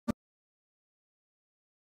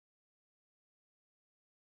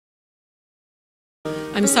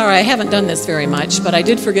I'm sorry, I haven't done this very much, but I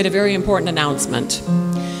did forget a very important announcement.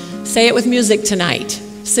 Say It With Music tonight,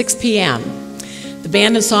 6 p.m. The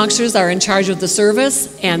band and songsters are in charge of the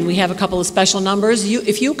service, and we have a couple of special numbers.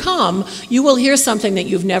 If you come, you will hear something that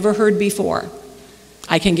you've never heard before.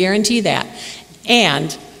 I can guarantee that.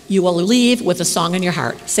 And you will leave with a song in your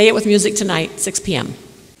heart. Say It With Music tonight, 6 p.m.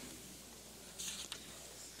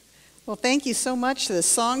 Well, thank you so much to the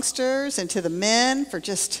songsters and to the men for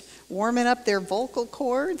just warming up their vocal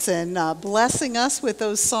cords and blessing us with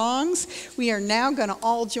those songs. We are now going to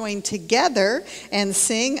all join together and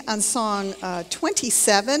sing on song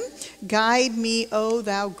 27, Guide Me, O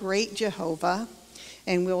Thou Great Jehovah.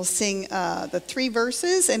 And we'll sing the 3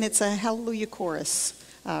 verses, and it's a Hallelujah chorus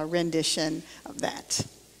rendition of that.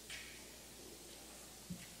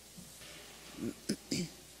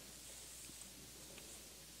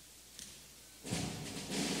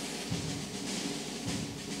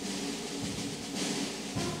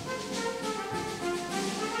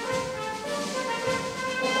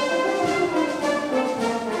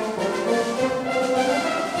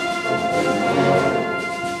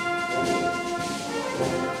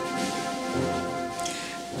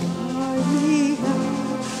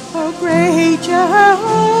 Great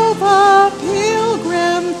Jehovah,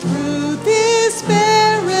 pilgrim through this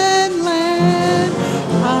barren land,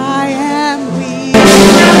 I am weak.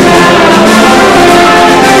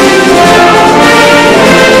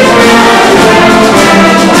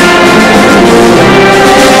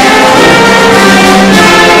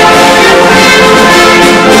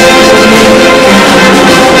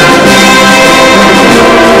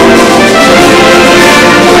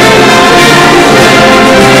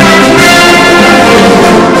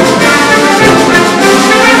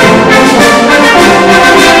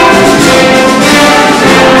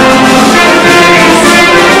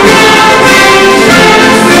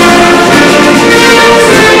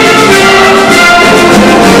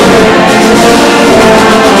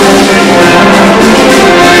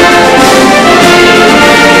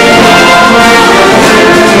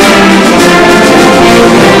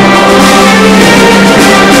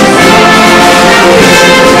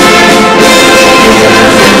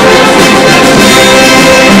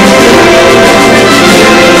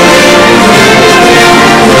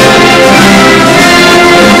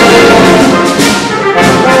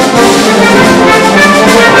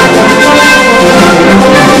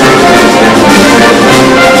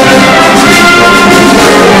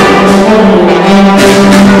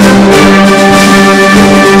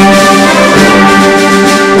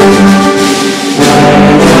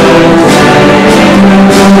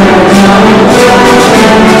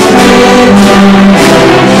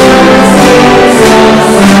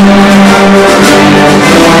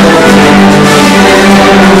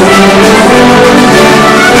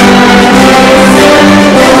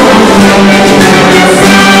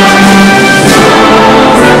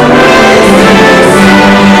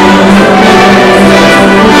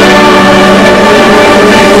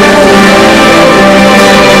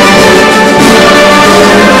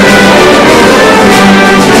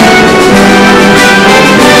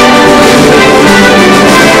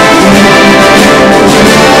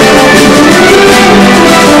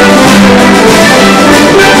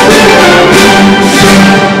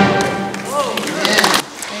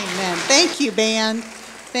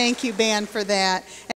 Thank you, band, for that.